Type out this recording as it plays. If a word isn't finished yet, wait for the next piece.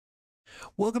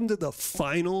Welcome to the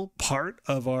final part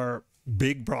of our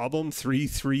big problem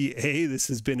 3.3a. This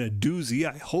has been a doozy.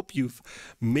 I hope you've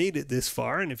made it this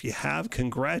far, and if you have,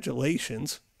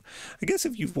 congratulations. I guess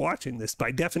if you're watching this,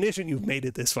 by definition, you've made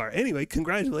it this far. Anyway,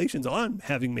 congratulations on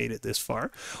having made it this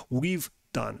far. We've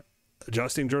done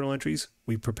adjusting journal entries,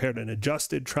 we prepared an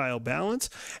adjusted trial balance,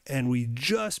 and we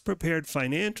just prepared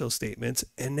financial statements,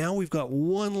 and now we've got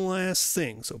one last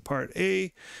thing. So part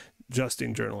A,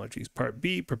 adjusting journal entries. Part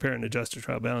B, prepare an adjusted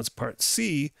trial balance. Part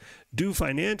C, do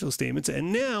financial statements.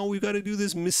 And now we've got to do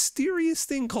this mysterious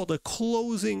thing called a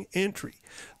closing entry.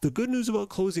 The good news about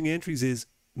closing entries is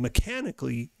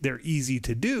mechanically they're easy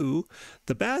to do.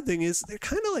 The bad thing is they're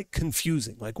kind of like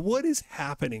confusing. Like, what is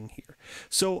happening here?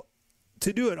 So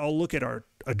to do it, I'll look at our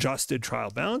adjusted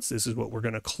trial balance. This is what we're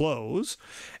going to close.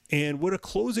 And what a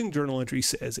closing journal entry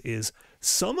says is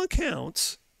some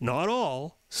accounts, not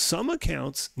all, some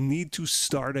accounts need to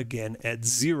start again at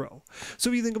zero. So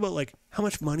if you think about like how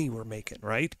much money we're making,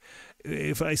 right?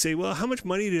 If I say, well, how much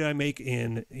money did I make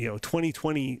in,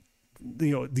 2020,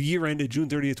 the year ended June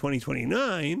 30th,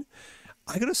 2029,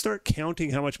 I got to start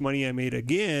counting how much money I made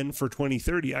again for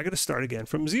 2030. I got to start again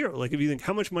from zero. Like if you think,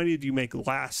 how much money did you make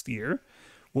last year?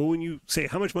 Well, when you say,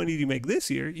 how much money did you make this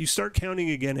year? You start counting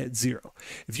again at zero.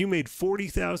 If you made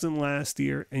 40,000 last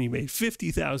year and you made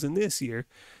 50,000 this year,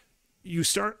 you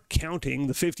start counting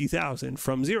the 50,000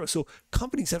 from zero. So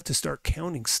companies have to start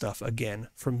counting stuff again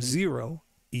from zero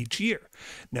each year.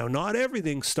 Now, not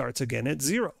everything starts again at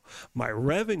zero. My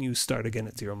revenues start again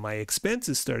at zero. My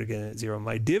expenses start again at zero.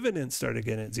 My dividends start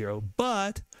again at zero.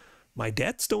 But my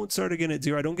debts don't start again at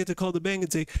zero. I don't get to call the bank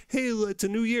and say, hey, it's a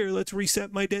new year. Let's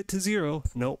reset my debt to zero.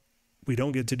 No, we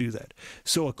don't get to do that.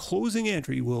 So a closing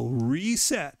entry will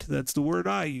reset, that's the word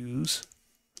I use,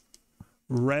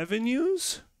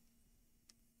 revenues,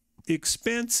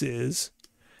 expenses,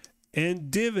 and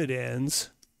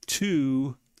dividends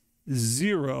to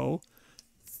zero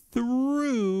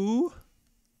through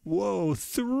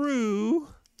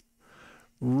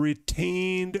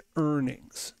retained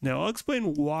earnings. Now, I'll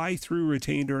explain why through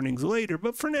retained earnings later,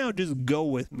 but for now, just go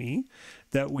with me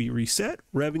that we reset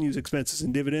revenues, expenses,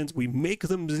 and dividends. We make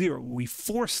them zero. We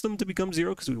force them to become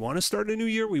zero because we want to start a new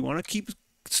year. We want to keep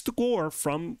score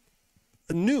from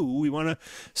new. We want to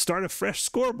start a fresh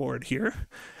scoreboard here,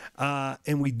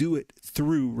 and we do it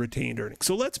through retained earnings.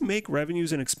 So let's make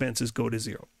revenues and expenses go to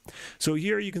zero. So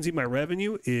here you can see my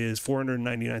revenue is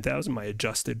 $499,000. My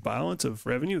adjusted balance of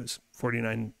revenue is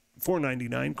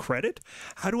 $499 credit.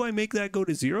 How do I make that go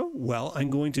to zero? Well, I'm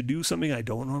going to do something I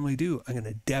don't normally do. I'm going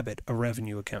to debit a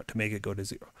revenue account to make it go to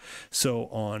zero. So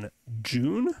on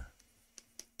June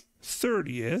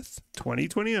 30th,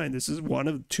 2029, this is one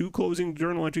of two closing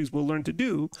journal entries we'll learn to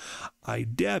do. I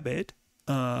debit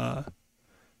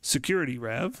security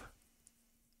rev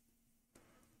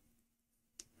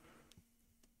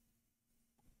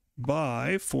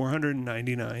by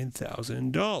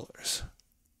 $499,000.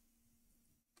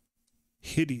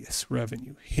 Hideous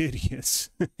revenue,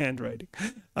 hideous handwriting.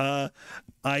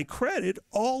 I credit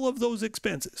all of those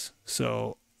expenses.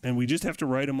 So, and we just have to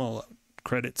write them all out.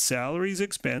 Credit salaries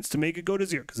expense to make it go to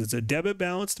zero because it's a debit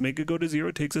balance. To make it go to zero,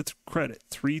 it takes a credit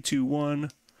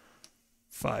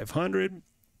 321,500.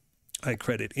 I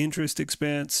credit interest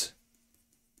expense.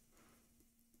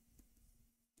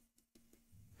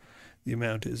 The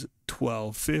amount is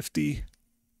 $1,250.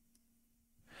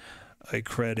 I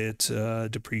credit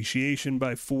depreciation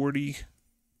by 40.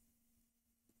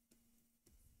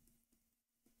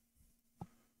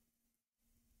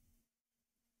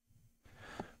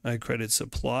 I credit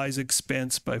supplies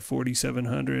expense by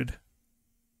 $4,700.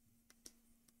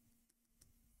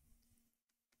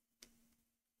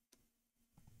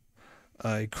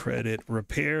 I credit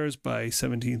repairs by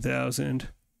 $17,000.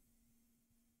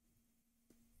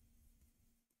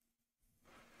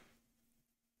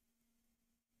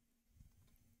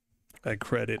 I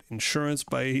credit insurance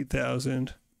by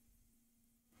 $8,000.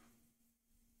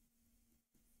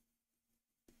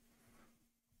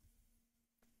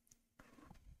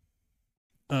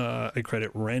 I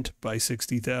credit rent by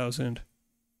 $60,000.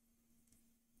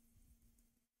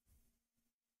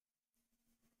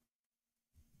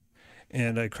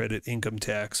 And I credit income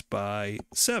tax by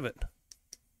 $7,000.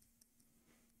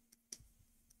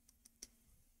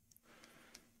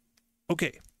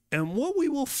 Okay, and what we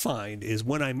will find is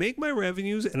when I make my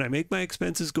revenues and I make my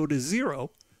expenses go to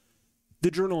zero,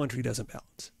 the journal entry doesn't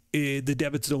balance. The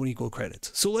debits don't equal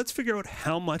credits. So let's figure out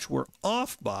how much we're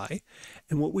off by.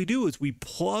 And what we do is we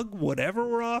plug whatever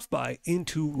we're off by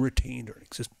into retained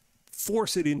earnings. Just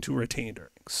force it into retained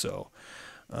earnings. So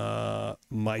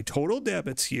my total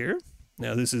debits here,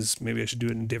 Now this is, maybe I should do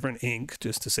it in different ink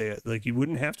just to say it. Like, you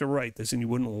wouldn't have to write this, and you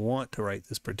wouldn't want to write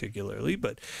this particularly,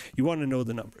 but you want to know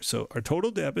the number. So our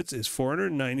total debits is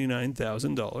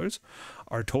 $499,000.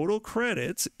 Our total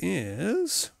credits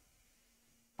is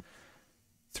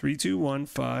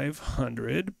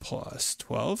 $321,500 plus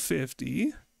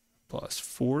 $1,250 plus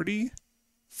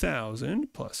 $40,000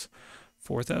 plus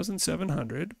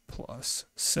 $4,700 plus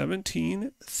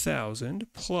 $17,000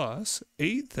 plus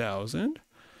 $8,000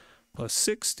 plus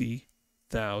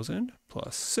 $60,000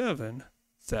 plus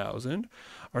 $7,000.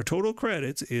 Our total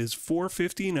credits is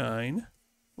 $459,000.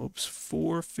 Oops,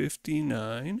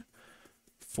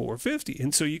 $459,450.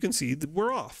 And so you can see that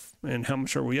we're off. And how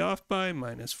much are we off by?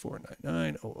 Minus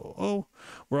 $499,000.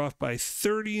 We're off by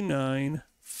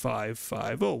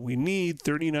 $39,550. We need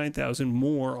 $39,000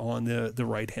 more on the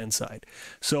right-hand side.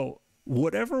 So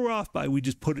whatever we're off by, we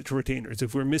just put it to retained earnings.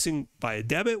 If we're missing by a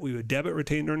debit, we would debit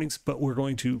retained earnings, but we're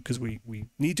going to, because we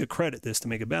need to credit this to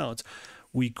make a balance,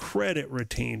 we credit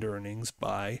retained earnings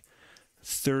by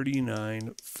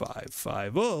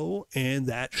 $39,550, and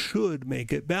that should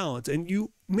make it balance. And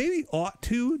you maybe ought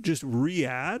to just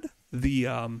re-add the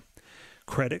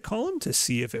credit column to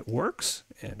see if it works,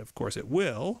 and of course it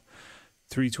will.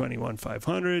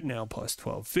 $321,500 now plus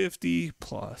 $1,250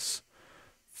 plus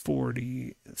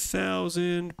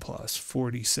 $40,000 plus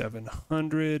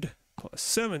 $4,700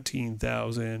 plus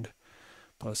 $17,000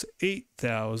 plus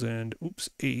 $8,000. Oops,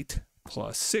 8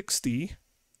 plus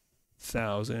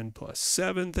 $60,000 plus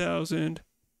 $7,000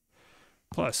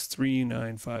 plus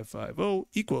 $39,550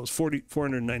 equals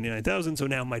 $499,000. So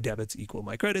now my debits equal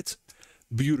my credits.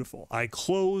 Beautiful. I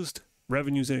closed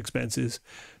revenues and expenses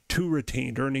to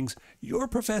retained earnings. Your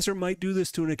professor might do this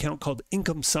to an account called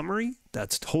income summary.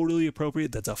 That's totally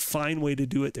appropriate. That's a fine way to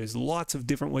do it. There's lots of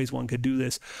different ways one could do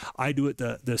this. I do it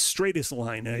the straightest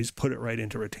line, and I just put it right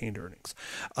into retained earnings.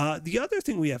 The other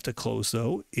thing we have to close,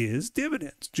 though, is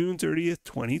dividends. June 30th,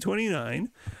 2029.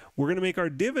 We're going to make our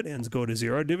dividends go to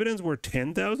zero. Our dividends were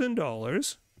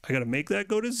 $10,000. I got to make that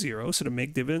go to zero. So to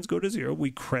make dividends go to zero,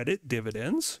 we credit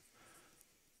dividends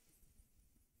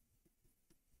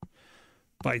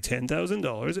by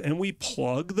 $10,000, and we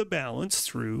plug the balance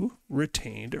through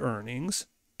retained earnings,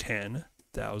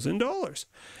 $10,000.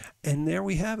 And there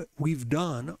we have it. We've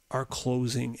done our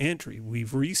closing entry.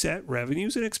 We've reset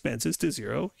revenues and expenses to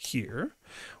zero here.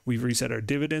 We've reset our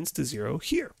dividends to zero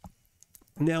here.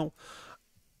 Now,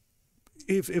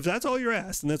 if that's all you're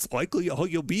asked, and that's likely all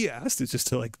you'll be asked, is just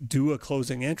to like do a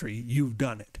closing entry, you've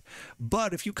done it.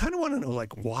 But if you kind of want to know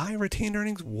like why retained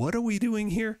earnings, what are we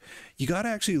doing here? You got to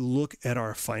actually look at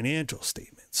our financial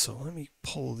statements. So let me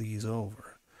pull these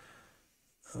over.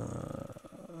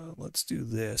 Let's do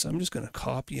this. I'm just going to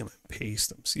copy them and paste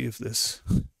them. See if this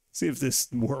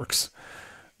works.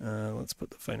 Let's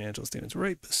put the financial statements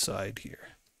right beside here.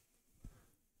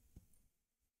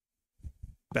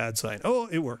 Bad sign. Oh,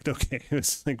 it worked. Okay. It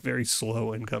was like very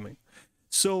slow incoming.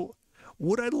 So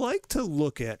what I'd like to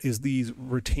look at is these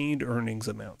retained earnings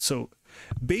amounts. So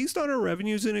based on our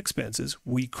revenues and expenses,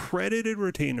 we credited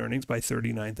retained earnings by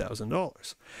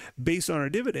 $39,000. Based on our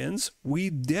dividends, we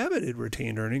debited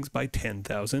retained earnings by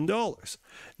 $10,000.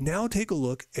 Now take a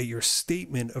look at your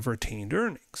statement of retained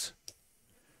earnings.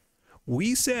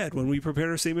 We said when we prepared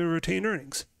our statement of retained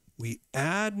earnings, we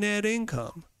add net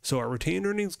income. So our retained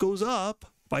earnings goes up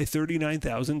by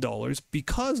 $39,000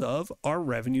 because of our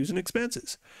revenues and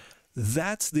expenses.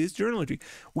 That's this journal entry.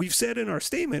 We've said in our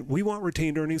statement, we want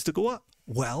retained earnings to go up.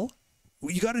 Well,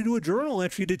 you got to do a journal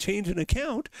entry to change an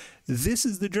account. This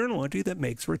is the journal entry that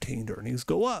makes retained earnings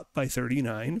go up by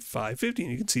 $39,550.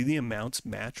 And you can see the amounts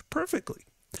match perfectly.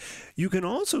 You can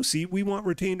also see we want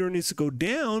retained earnings to go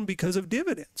down because of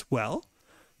dividends. Well,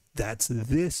 that's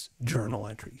this journal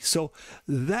entry. So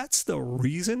that's the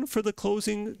reason for the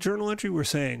closing journal entry. We're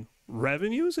saying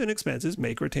revenues and expenses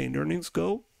make retained earnings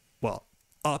go, well,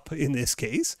 up in this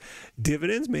case.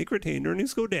 Dividends make retained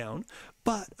earnings go down.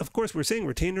 But of course, we're saying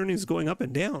retained earnings going up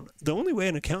and down. The only way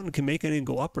an accountant can make anything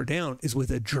go up or down is with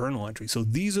a journal entry. So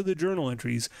these are the journal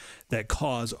entries that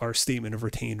cause our statement of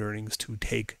retained earnings to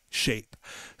take shape.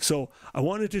 So I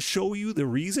wanted to show you the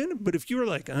reason, but if you're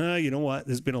like, you know what,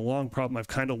 this has been a long problem, I've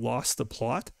kind of lost the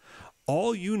plot.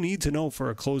 All you need to know for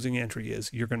a closing entry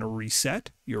is you're going to reset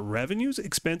your revenues,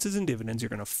 expenses, and dividends. You're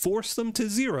going to force them to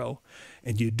zero,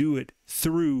 and you do it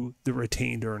through the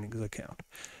retained earnings account.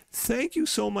 Thank you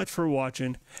so much for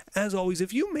watching. As always,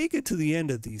 if you make it to the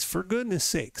end of these, for goodness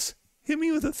sakes, hit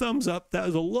me with a thumbs up. That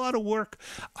was a lot of work.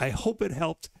 I hope it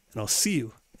helped, and I'll see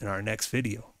you in our next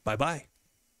video. Bye-bye.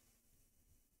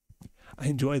 I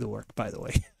enjoy the work, by the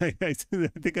way. I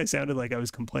think I sounded like I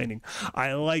was complaining.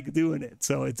 I like doing it.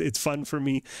 So it's fun for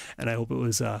me, and I hope it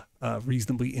was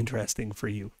reasonably interesting for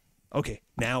you. Okay,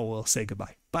 now we'll say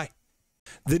goodbye. Bye.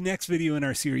 The next video in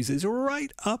our series is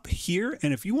right up here,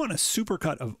 and if you want a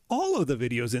supercut of all of the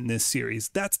videos in this series,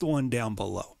 that's the one down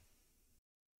below.